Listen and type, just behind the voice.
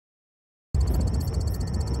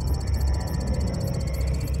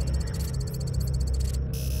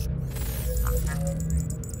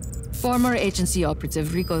Former agency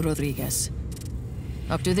operative Rico Rodriguez.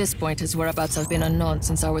 Up to this point, his whereabouts have been unknown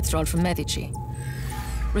since our withdrawal from Medici.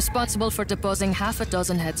 Responsible for deposing half a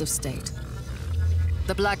dozen heads of state.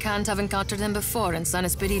 The Black Hand have encountered him before in San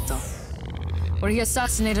Espirito, where he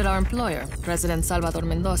assassinated our employer, President Salvador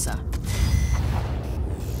Mendoza.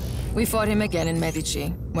 We fought him again in Medici,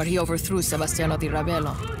 where he overthrew Sebastiano di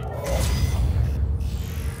Ravello.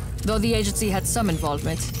 Though the agency had some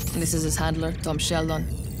involvement, and this is his handler, Tom Sheldon,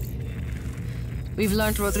 we've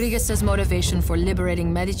learned Rodriguez's motivation for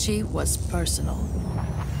liberating Medici was personal.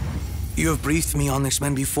 You have briefed me on this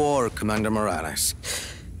man before, Commander Morales.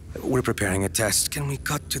 We're preparing a test. Can we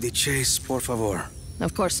cut to the chase, por favor?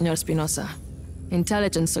 Of course, Senor Espinosa.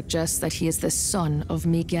 Intelligence suggests that he is the son of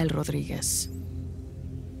Miguel Rodriguez.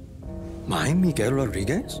 My Miguel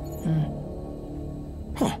Rodriguez?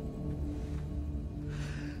 Huh.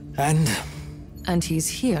 And he's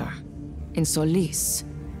here, in Solís,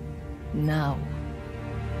 now.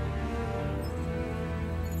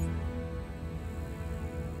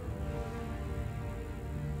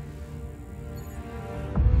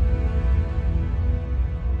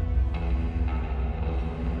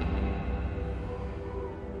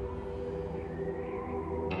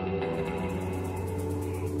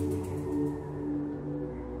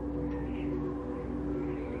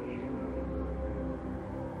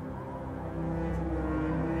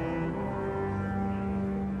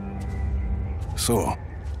 So,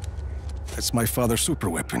 that's my father's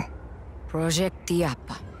superweapon. Project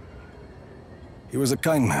Tiapa. He was a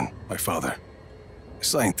kind man, my father. A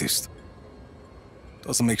scientist.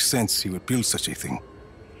 Doesn't make sense he would build such a thing.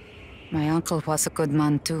 My uncle was a good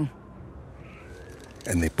man too.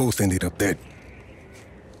 And they both ended up dead.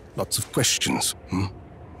 Lots of questions,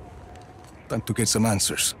 Time to get some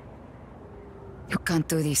answers. You can't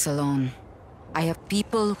do this alone. I have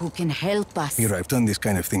people who can help us. Mira, I've done this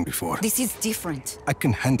kind of thing before. This is different. I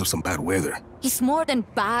can handle some bad weather. It's more than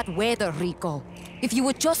bad weather, Rico. If you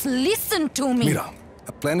would just listen to me. Mira,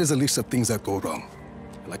 a plan is a list of things that go wrong.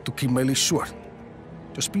 I like to keep my list short.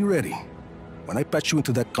 Just be ready. When I patch you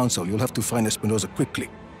into that console, you'll have to find Espinosa quickly.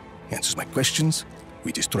 He answers my questions,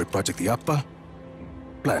 we destroy Project Iapa.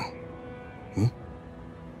 Plan.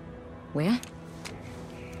 Where?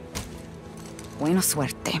 Buena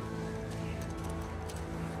suerte.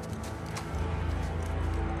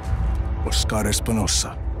 Oscar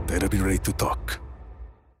Espinosa, better be ready to talk.